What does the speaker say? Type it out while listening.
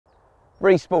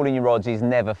Respooling your rods is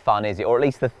never fun, is it? Or at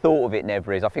least the thought of it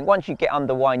never is. I think once you get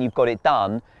underway and you've got it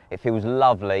done, it feels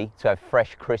lovely to have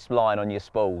fresh, crisp line on your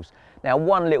spools. Now,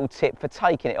 one little tip for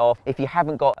taking it off, if you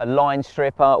haven't got a line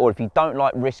stripper or if you don't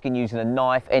like risking using a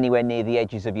knife anywhere near the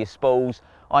edges of your spools,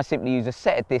 I simply use a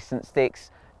set of distance sticks,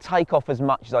 take off as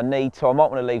much as I need to. I might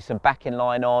want to leave some backing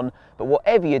line on, but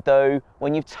whatever you do,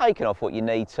 when you've taken off what you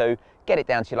need to, get it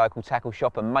down to your local tackle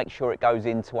shop and make sure it goes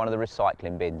into one of the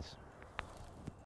recycling bins.